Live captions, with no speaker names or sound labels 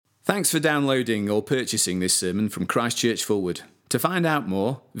Thanks for downloading or purchasing this sermon from Christchurch Forward. To find out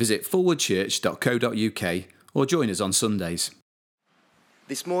more, visit forwardchurch.co.uk or join us on Sundays.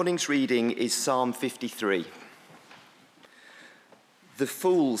 This morning's reading is Psalm 53. The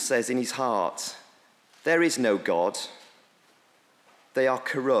fool says in his heart, "There is no God." They are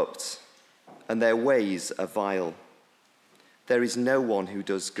corrupt, and their ways are vile. There is no one who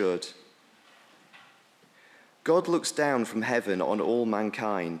does good. God looks down from heaven on all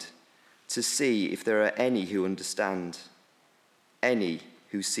mankind to see if there are any who understand, any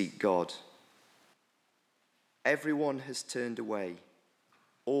who seek God. Everyone has turned away.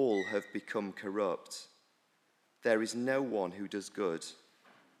 All have become corrupt. There is no one who does good,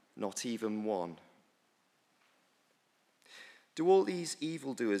 not even one. Do all these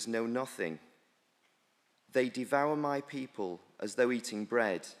evildoers know nothing? They devour my people as though eating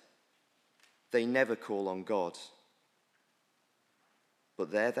bread. They never call on God.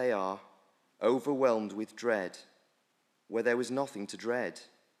 But there they are, overwhelmed with dread, where there was nothing to dread.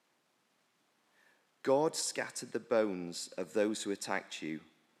 God scattered the bones of those who attacked you.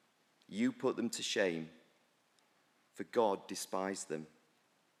 You put them to shame, for God despised them.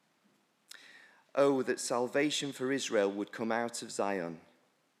 Oh, that salvation for Israel would come out of Zion.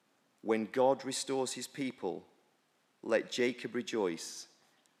 When God restores his people, let Jacob rejoice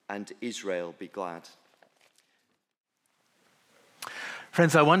and Israel be glad.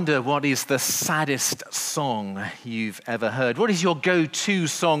 Friends, I wonder what is the saddest song you've ever heard? What is your go-to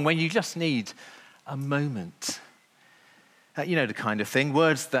song when you just need a moment? You know the kind of thing,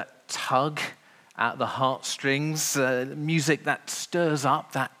 words that tug at the heartstrings, music that stirs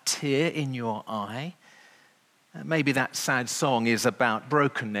up that tear in your eye. Maybe that sad song is about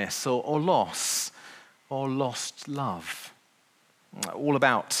brokenness or loss or lost love. All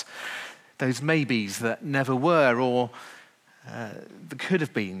about those maybes that never were or the could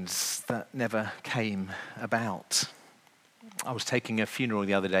have beens that never came about. I was taking a funeral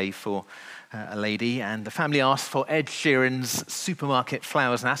the other day for a lady, and the family asked for Ed Sheeran's Supermarket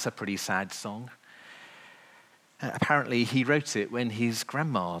Flowers, and that's a pretty sad song. Apparently, he wrote it when his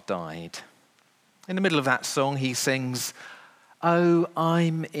grandma died. In the middle of that song, he sings, "Oh,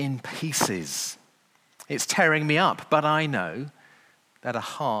 I'm in pieces. It's tearing me up, but I know that a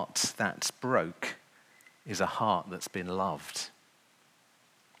heart that's broke is a heart that's been loved."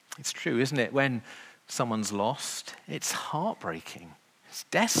 It's true, isn't it? When someone's lost, it's heartbreaking. It's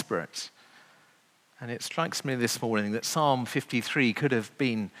desperate. And it strikes me this morning that Psalm 53 could have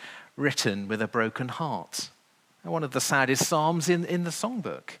been written with a broken heart. One of the saddest psalms in the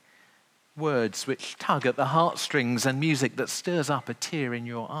songbook. Words which tug at the heartstrings and music that stirs up a tear in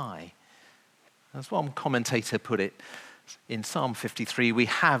your eye. As one commentator put it, in Psalm 53, we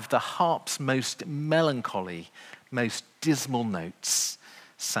have the harp's most melancholy, most dismal notes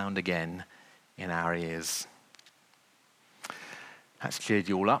sound again in our ears. That's cheered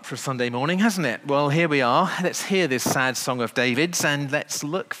you all up for a Sunday morning, hasn't it? Well, here we are. Let's hear this sad song of David's and let's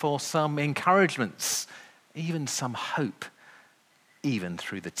look for some encouragements, even some hope, even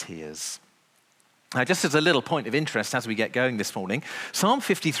through the tears. Now, just as a little point of interest as we get going this morning, Psalm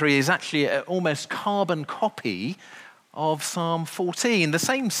 53 is actually an almost carbon copy of Psalm 14. The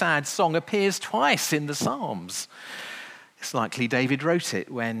same sad song appears twice in the Psalms. It's likely David wrote it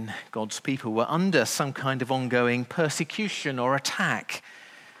when God's people were under some kind of ongoing persecution or attack.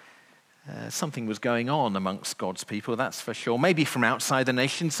 Something was going on amongst God's people, that's for sure. Maybe from outside the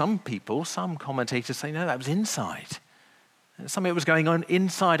nation. Some commentators say, no, that was inside. Something was going on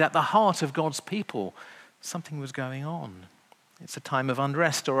inside at the heart of God's people. Something was going on. It's a time of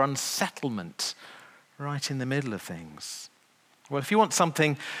unrest or unsettlement right in the middle of things. Well, if you want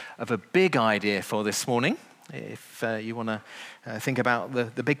something of a big idea for this morning, if you want to think about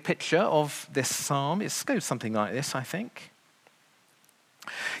the big picture of this psalm, it goes something like this, I think.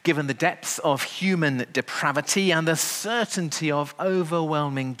 Given the depths of human depravity and the certainty of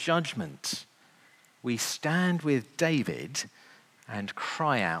overwhelming judgment, we stand with David and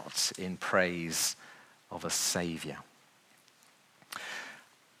cry out in praise of a Saviour.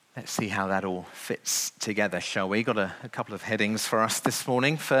 Let's see how that all fits together, shall we? Got a couple of headings for us this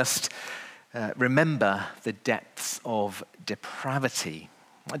morning. First, remember the depths of depravity.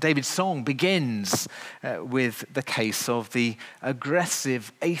 David's song begins with the case of the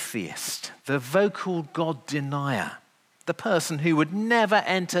aggressive atheist, the vocal God denier, the person who would never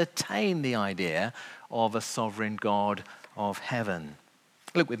entertain the idea of a sovereign God of heaven.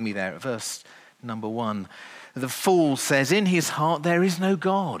 Look with me there at verse number 1. The fool says in his heart, there is no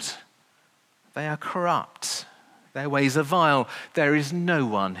God. They are corrupt. Their ways are vile. There is no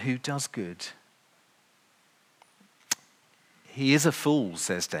one who does good. He is a fool,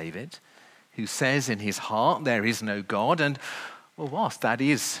 says David, who says in his heart there is no God. And well, whilst that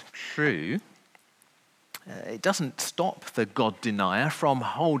is true, it doesn't stop the God denier from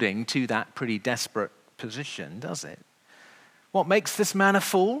holding to that pretty desperate position, does it? What makes this man a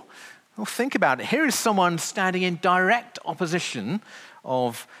fool? Well, think about it. Here is someone standing in direct opposition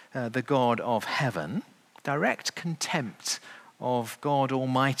of the God of heaven, direct contempt of God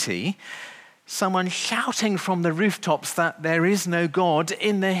Almighty, someone shouting from the rooftops that there is no God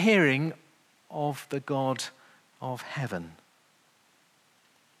in the hearing of the God of heaven.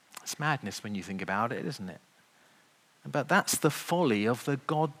 It's madness when you think about it, isn't it? But that's the folly of the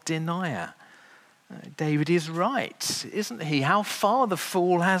God denier. David is right, isn't he? How far the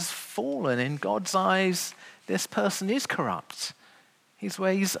fool has fallen. In God's eyes, this person is corrupt. His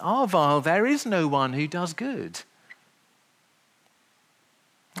ways are vile. There is no one who does good.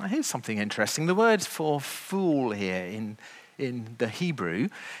 Now, here's something interesting. The word for fool here in the Hebrew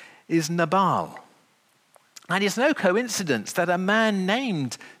is Nabal. And it's no coincidence that a man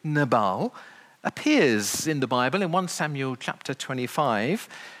named Nabal appears in the Bible in 1 Samuel chapter 25.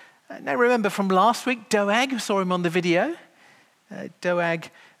 Now remember from last week, Doeg, saw him on the video. Doeg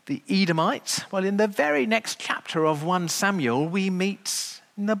the Edomite. Well, in the very next chapter of 1 Samuel, we meet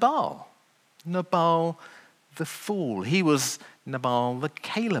Nabal. Nabal the fool. He was Nabal the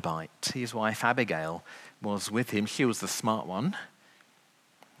Calebite. His wife Abigail was with him. She was the smart one.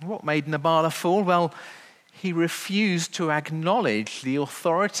 What made Nabal a fool? Well, he refused to acknowledge the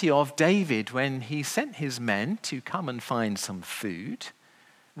authority of David when he sent his men to come and find some food.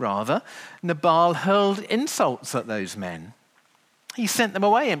 Rather, Nabal hurled insults at those men. He sent them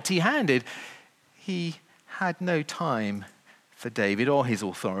away empty-handed. He had no time for David or his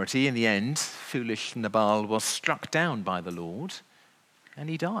authority. In the end, foolish Nabal was struck down by the Lord and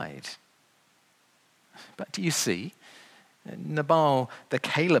he died. But do you see, Nabal the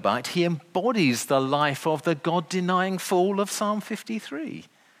Calebite, he embodies the life of the God-denying fool of Psalm 53,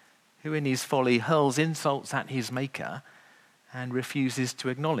 who in his folly hurls insults at his maker and refuses to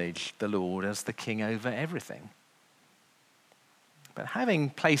acknowledge the Lord as the king over everything. But having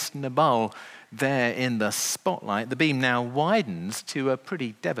placed Nabal there in the spotlight, the beam now widens to a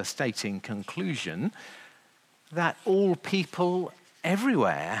pretty devastating conclusion that all people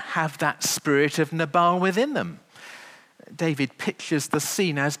everywhere have that spirit of Nabal within them. David pictures the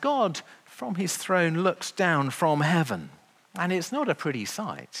scene as God from his throne looks down from heaven. And it's not a pretty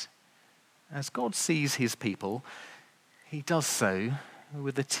sight. As God sees his people, he does so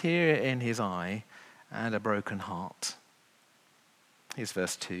with a tear in his eye and a broken heart. Here's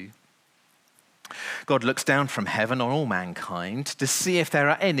verse 2. God looks down from heaven on all mankind to see if there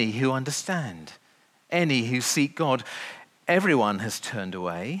are any who understand, any who seek God. Everyone has turned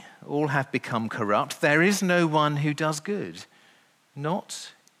away. All have become corrupt. There is no one who does good,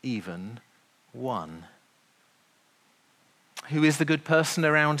 not even one. Who is the good person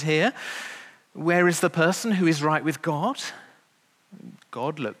around here? Where is the person who is right with God?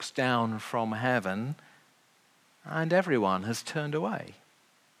 God looks down from heaven and everyone has turned away.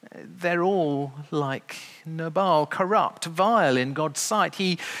 They're all like Nabal, corrupt, vile in God's sight.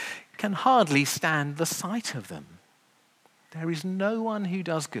 He can hardly stand the sight of them. There is no one who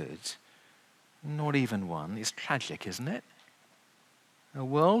does good, not even one. It's tragic, isn't it? A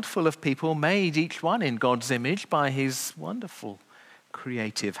world full of people made each one in God's image by his wonderful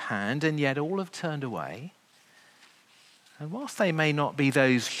creative hand, and yet all have turned away. And whilst they may not be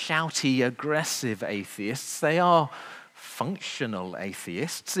those shouty, aggressive atheists, they are functional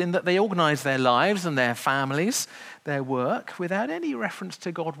atheists in that they organize their lives and their families, their work, without any reference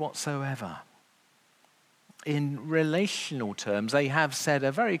to God whatsoever. In relational terms, they have said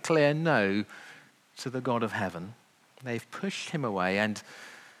a very clear no to the God of heaven. They've pushed him away and,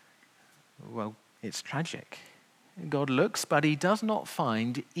 well, it's tragic. God looks, but he does not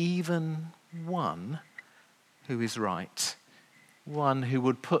find even one who is right, one who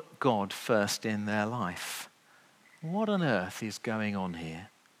would put God first in their life. What on earth is going on here?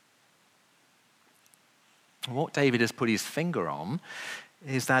 What David has put his finger on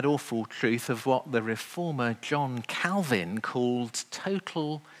is that awful truth of what the reformer John Calvin called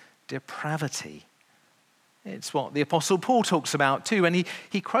total depravity. It's what the Apostle Paul talks about too, and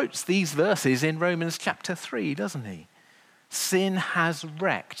he quotes these verses in Romans chapter 3, doesn't he? Sin has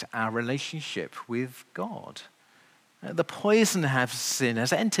wrecked our relationship with God. The poison of sin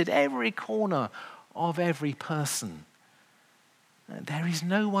has entered every corner of every person. There is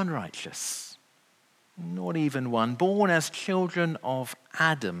no one righteous, not even one. Born as children of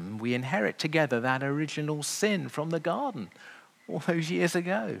Adam, we inherit together that original sin from the garden all those years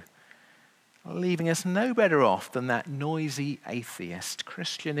ago. leaving us no better off than that noisy atheist.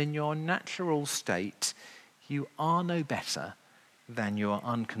 Christian, in your natural state, you are no better than your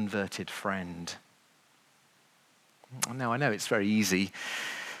unconverted friend. Now, I know it's very easy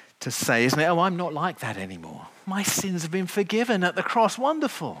to say, isn't it? Oh, I'm not like that anymore. My sins have been forgiven at the cross.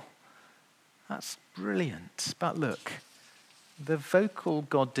 Wonderful. That's brilliant. But look, the vocal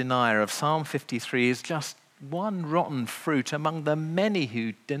God denier of Psalm 53 is just one rotten fruit among the many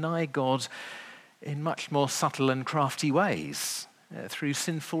who deny God in much more subtle and crafty ways, through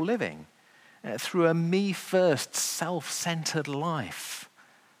sinful living, through a me-first, self-centered life.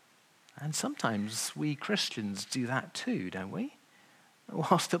 And sometimes we Christians do that too, don't we?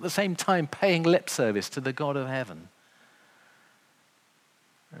 Whilst at the same time paying lip service to the God of heaven.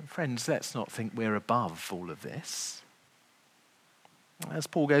 And friends, let's not think we're above all of this. As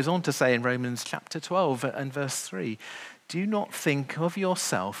Paul goes on to say in Romans chapter 12 and verse 3, do not think of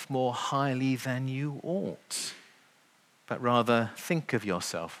yourself more highly than you ought, but rather think of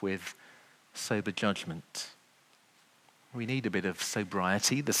yourself with sober judgment. We need a bit of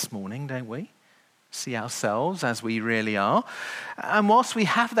sobriety this morning, don't we? See ourselves as we really are. And whilst we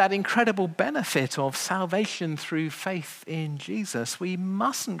have that incredible benefit of salvation through faith in Jesus, we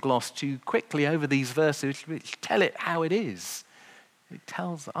mustn't gloss too quickly over these verses which tell it how it is. It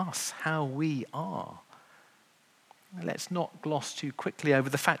tells us how we are. Let's not gloss too quickly over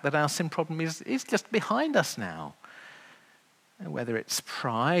the fact that our sin problem is just behind us now. Whether it's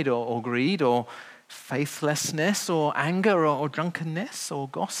pride or greed or faithlessness or anger or drunkenness or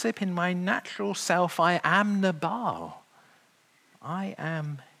gossip, in my natural self I am Nabal. I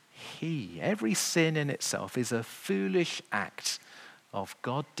am he. Every sin in itself is a foolish act of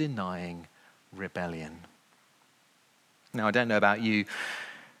God-denying rebellion. Now, I don't know about you,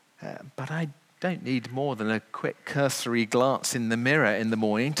 but I don't need more than a quick cursory glance in the mirror in the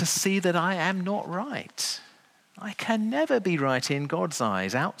morning to see that I am not right. I can never be right in God's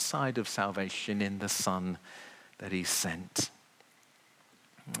eyes outside of salvation in the Son that he sent.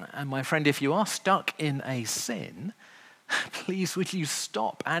 And my friend, if you are stuck in a sin, please would you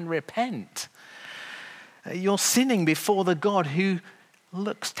stop and repent. You're sinning before the God who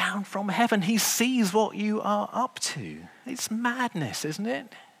looks down from heaven. He sees what you are up to. It's madness, isn't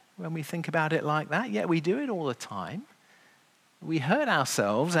it? When we think about it like that, yet we do it all the time. We hurt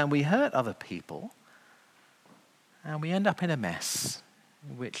ourselves and we hurt other people. And we end up in a mess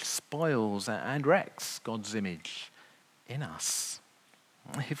which spoils and wrecks God's image in us.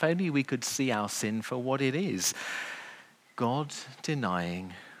 If only we could see our sin for what it is,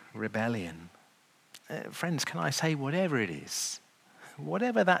 God-denying rebellion. Friends, can I say whatever it is,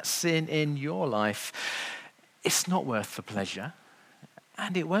 whatever that sin in your life, it's not worth the pleasure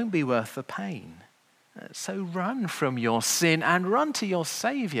and it won't be worth the pain. So run from your sin and run to your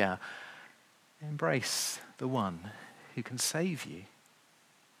Saviour. Embrace the one who can save you.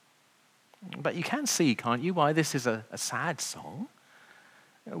 But you can see, can't you, why this is a sad song?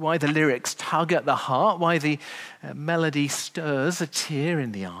 Why the lyrics tug at the heart? Why the melody stirs a tear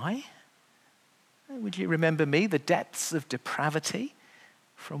in the eye? Would you remember me, the depths of depravity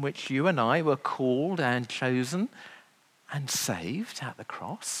from which you and I were called and chosen and saved at the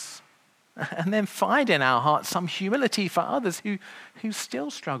cross? And then find in our hearts some humility for others who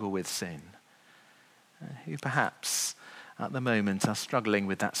still struggle with sin, who perhaps at the moment are struggling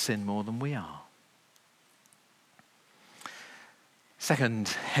with that sin more than we are. Second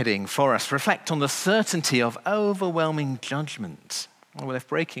heading for us, reflect on the certainty of overwhelming judgment. Well, if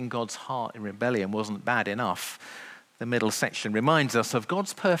breaking God's heart in rebellion wasn't bad enough, the middle section reminds us of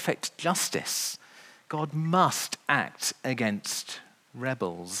God's perfect justice. God must act against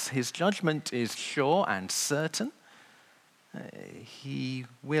rebels. His judgment is sure and certain. He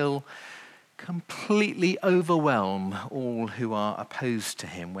will completely overwhelm all who are opposed to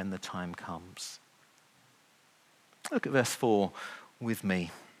him when the time comes. Look at verse 4 with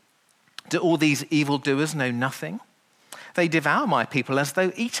me. Do all these evildoers know nothing? They devour my people as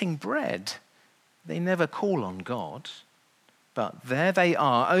though eating bread. They never call on God. But there they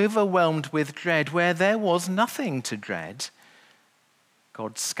are, overwhelmed with dread where there was nothing to dread.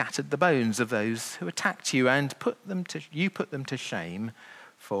 God scattered the bones of those who attacked you and put them to shame,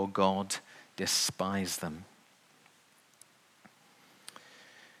 for God despised them.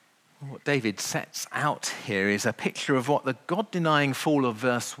 What David sets out here is a picture of what the God-denying fool of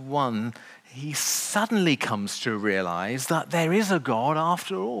verse 1, he suddenly comes to realize that there is a God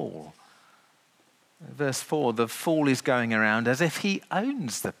after all. Verse 4, the fool is going around as if he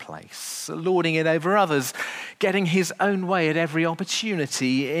owns the place, lording it over others, getting his own way at every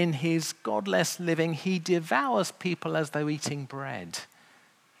opportunity. In his godless living, he devours people as though eating bread.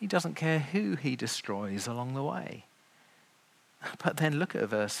 He doesn't care who he destroys along the way. But then look at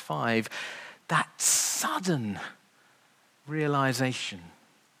verse 5. That sudden realization.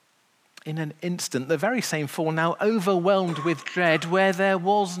 In an instant, the very same fool now overwhelmed with dread where there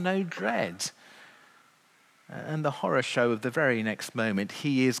was no dread. And the horror show of the very next moment,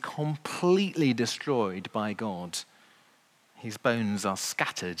 he is completely destroyed by God. His bones are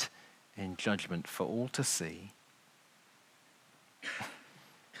scattered in judgment for all to see.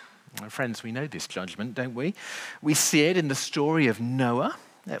 Friends, we know this judgment, don't we? We see it in the story of Noah,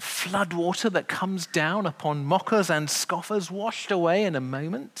 that floodwater that comes down upon mockers and scoffers, washed away in a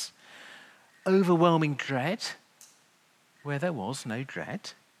moment. Overwhelming dread where there was no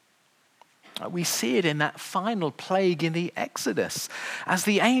dread. We see it in that final plague in the Exodus, as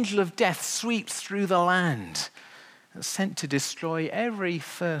the angel of death sweeps through the land, sent to destroy every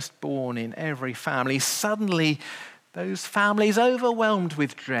firstborn in every family. Suddenly, those families overwhelmed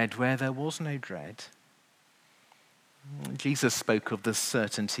with dread where there was no dread. Jesus spoke of the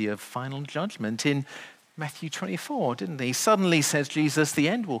certainty of final judgment in Matthew 24, didn't he? Suddenly, says Jesus, the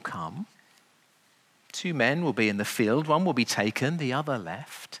end will come. 2 men will be in the field, one will be taken, the other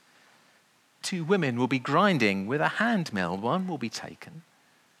left. 2 women will be grinding with a hand mill, one will be taken,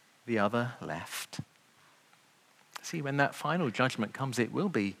 the other left. See, when that final judgment comes, it will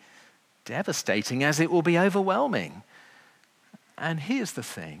be devastating as it will be overwhelming. And here's the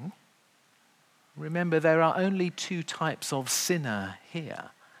thing. Remember, there are only 2 types of sinner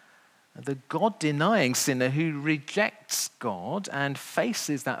here. The God-denying sinner who rejects God and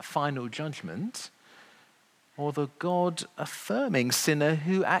faces that final judgment, or the God-affirming sinner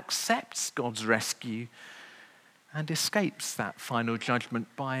who accepts God's rescue and escapes that final judgment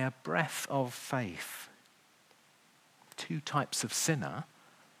by a breath of faith. 2 types of sinner.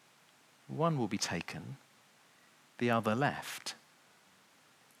 One will be taken, the other left.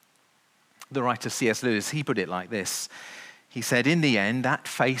 The writer C.S. Lewis, he put it like this. He said, in the end, that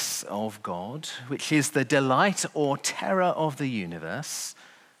face of God, which is the delight or terror of the universe,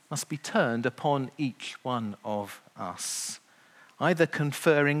 must be turned upon each one of us, either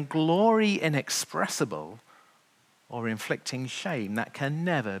conferring glory inexpressible or inflicting shame that can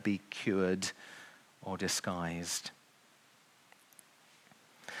never be cured or disguised.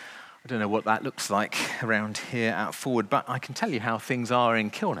 I don't know what that looks like around here at Forward, but I can tell you how things are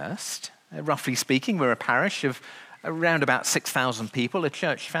in Kilnurst. Roughly speaking, we're a parish of around about 6,000 people, a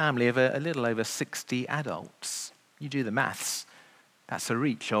church family of a little over 60 adults. You do the maths. That's a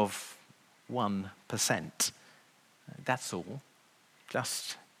reach of 1%. That's all.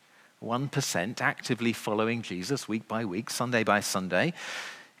 Just 1% actively following Jesus week by week, Sunday by Sunday.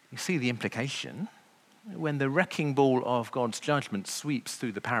 You see the implication. When the wrecking ball of God's judgment sweeps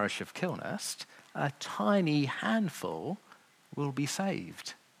through the parish of Kilnurst, a tiny handful will be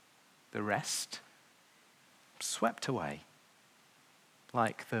saved. The rest, swept away.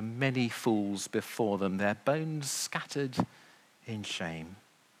 Like the many fools before them, their bones scattered in shame.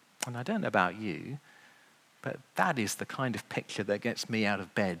 And I don't know about you, but that is the kind of picture that gets me out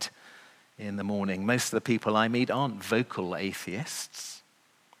of bed in the morning. Most of the people I meet aren't vocal atheists,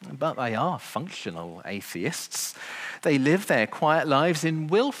 but they are functional atheists. They live their quiet lives in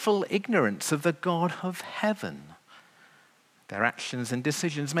willful ignorance of the God of heaven. Their actions and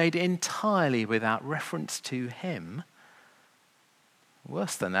decisions made entirely without reference to him.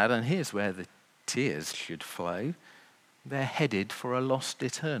 Worse than that, and here's where the tears should flow, they're headed for a lost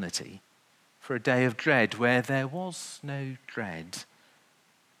eternity, for a day of dread where there was no dread.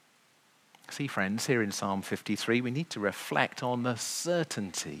 See, friends, here in Psalm 53, we need to reflect on the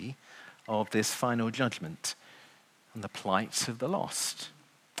certainty of this final judgment and the plight of the lost.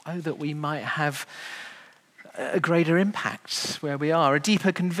 Oh, that we might have a greater impact where we are, a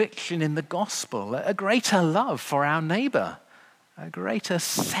deeper conviction in the gospel, a greater love for our neighbor, a greater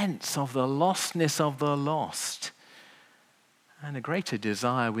sense of the lostness of the lost, and a greater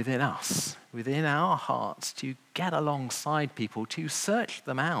desire within us, within our hearts, to get alongside people, to search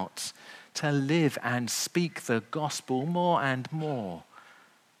them out, to live and speak the gospel more and more,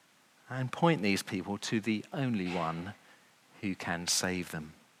 and point these people to the only one who can save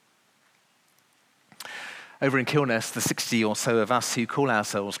them. Over in Kilnurst, the 60 or so of us who call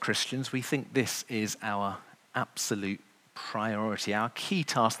ourselves Christians, we think this is our absolute priority, our key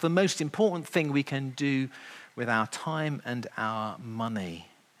task, the most important thing we can do with our time and our money.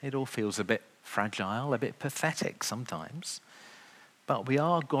 It all feels a bit fragile, a bit pathetic sometimes, but we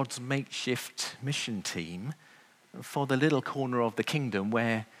are God's makeshift mission team for the little corner of the kingdom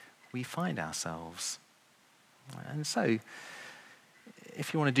where we find ourselves. And so,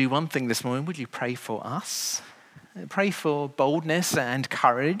 if you want to do one thing this morning, would you pray for us Pray for boldness and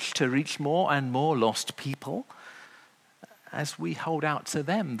courage to reach more and more lost people as we hold out to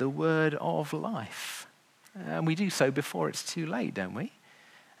them the word of life. And we do so before it's too late, don't we?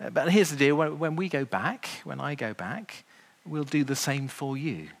 But here's the deal. When we go back, when I go back, we'll do the same for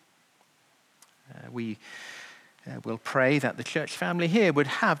you. We will pray that the church family here would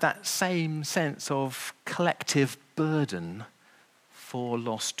have that same sense of collective burden for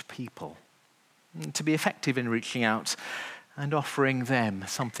lost people, to be effective in reaching out and offering them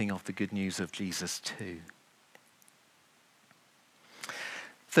something of the good news of Jesus too.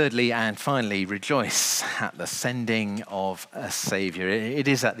 Thirdly and finally, rejoice at the sending of a Saviour. It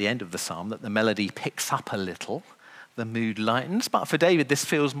is at the end of the psalm that the melody picks up a little, the mood lightens, but for David this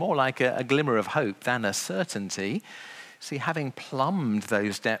feels more like a glimmer of hope than a certainty. See, having plumbed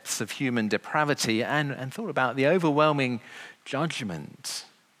those depths of human depravity and thought about the overwhelming judgment,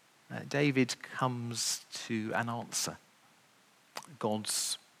 David comes to an answer.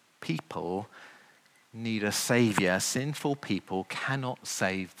 God's people need a Saviour. Sinful people cannot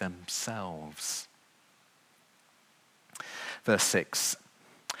save themselves. Verse 6.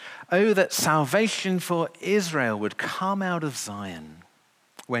 Oh, that salvation for Israel would come out of Zion.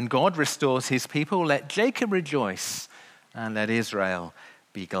 When God restores his people, let Jacob rejoice and let Israel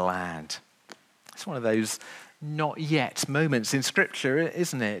be glad. It's one of those not yet moments in Scripture,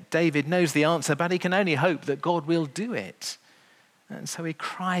 isn't it? David knows the answer, but he can only hope that God will do it. And so he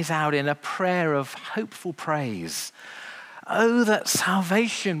cries out in a prayer of hopeful praise. Oh, that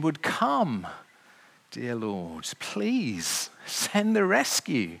salvation would come. Dear Lord, please send the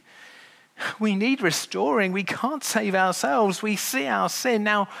rescue. We need restoring. We can't save ourselves. We see our sin.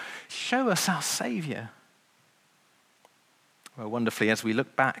 Now show us our Saviour. Well, wonderfully, as we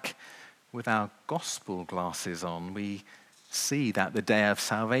look back with our gospel glasses on, we see that the day of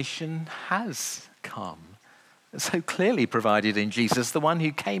salvation has come. So clearly provided in Jesus, the one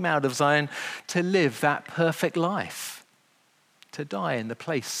who came out of Zion to live that perfect life, to die in the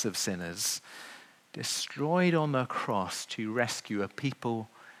place of sinners, destroyed on the cross to rescue a people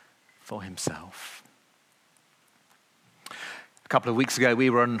for himself. A couple of weeks ago, we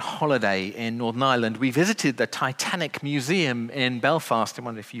were on holiday in Northern Ireland. We visited the Titanic Museum in Belfast. I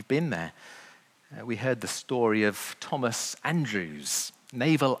wonder if you've been there. We heard the story of Thomas Andrews,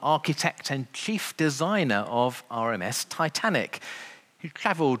 naval architect and chief designer of RMS Titanic, who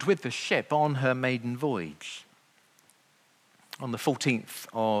travelled with the ship on her maiden voyage. On the 14th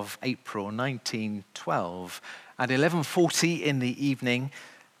of April 1912, at 11:40 in the evening,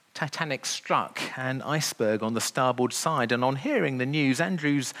 Titanic struck an iceberg on the starboard side, and on hearing the news,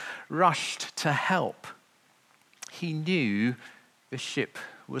 Andrews rushed to help. He knew the ship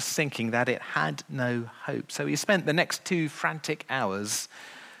was sinking, that it had no hope. So he spent the next 2 frantic hours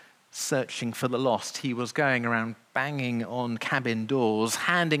searching for the lost. He was going around banging on cabin doors,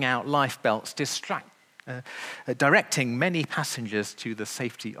 handing out life belts, directing many passengers to the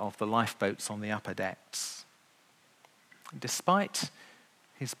safety of the lifeboats on the upper decks. Despite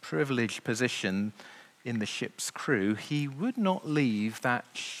his privileged position in the ship's crew, he would not leave that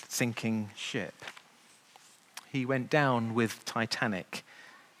sinking ship. He went down with Titanic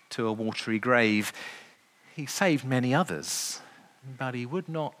to a watery grave. He saved many others, but he would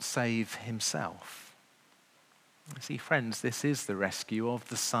not save himself. You see, friends, this is the rescue of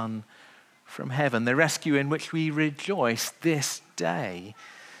the Son from heaven, the rescue in which we rejoice this day.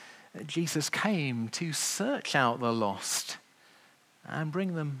 Jesus came to search out the lost and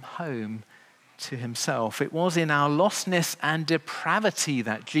bring them home to himself. It was in our lostness and depravity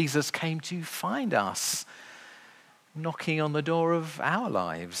that Jesus came to find us, knocking on the door of our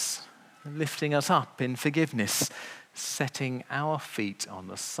lives, lifting us up in forgiveness, setting our feet on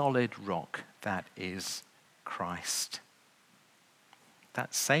the solid rock that is Christ.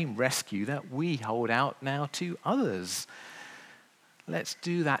 That same rescue that we hold out now to others. Let's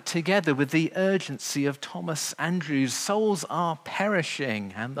do that together with the urgency of Thomas Andrews. Souls are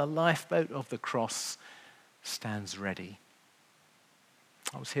perishing, and the lifeboat of the cross stands ready.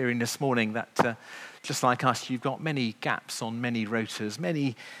 I was hearing this morning that just like us, you've got many gaps on many rotas,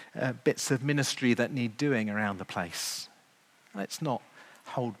 many bits of ministry that need doing around the place. Let's not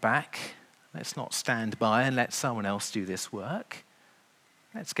hold back. Let's not stand by and let someone else do this work.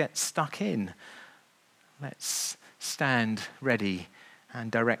 Let's get stuck in. Let's stand ready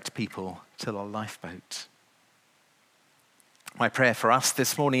and direct people to the lifeboat. My prayer for us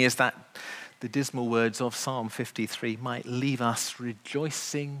this morning is that the dismal words of Psalm 53 might leave us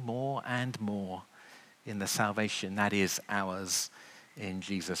rejoicing more and more in the salvation that is ours in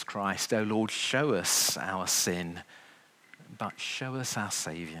Jesus Christ. Oh Lord, show us our sin, but show us our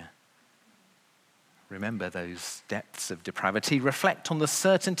Saviour. remember those depths of depravity, reflect on the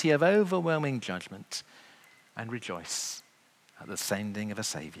certainty of overwhelming judgment, and rejoice at the sending of a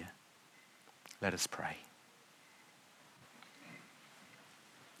Saviour. Let us pray.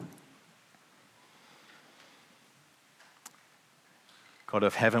 God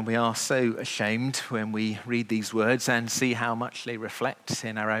of heaven, we are so ashamed when we read these words and see how much they reflect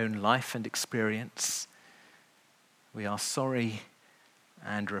in our own life and experience. We are sorry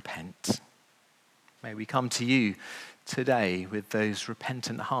and repent. May we come to you today with those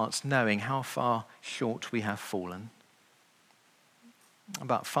repentant hearts, knowing how far short we have fallen.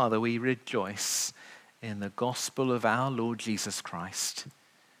 But Father, we rejoice in the gospel of our Lord Jesus Christ.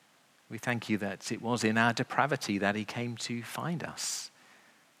 We thank you that it was in our depravity that he came to find us,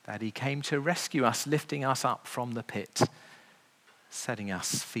 that he came to rescue us, lifting us up from the pit, setting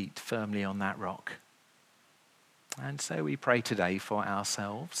us feet firmly on that rock. And so we pray today for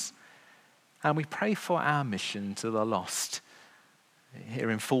ourselves, and we pray for our mission to the lost, here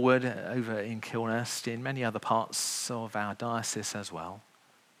in Forward, over in Kilnurst, in many other parts of our diocese as well.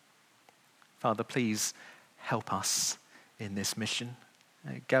 Father, please help us in this mission.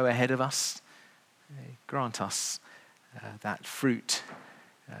 Go ahead of us. Grant us that fruit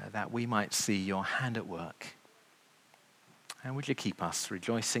that we might see your hand at work. And would you keep us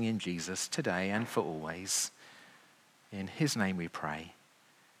rejoicing in Jesus today and for always. In his name we pray.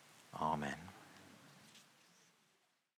 Amen.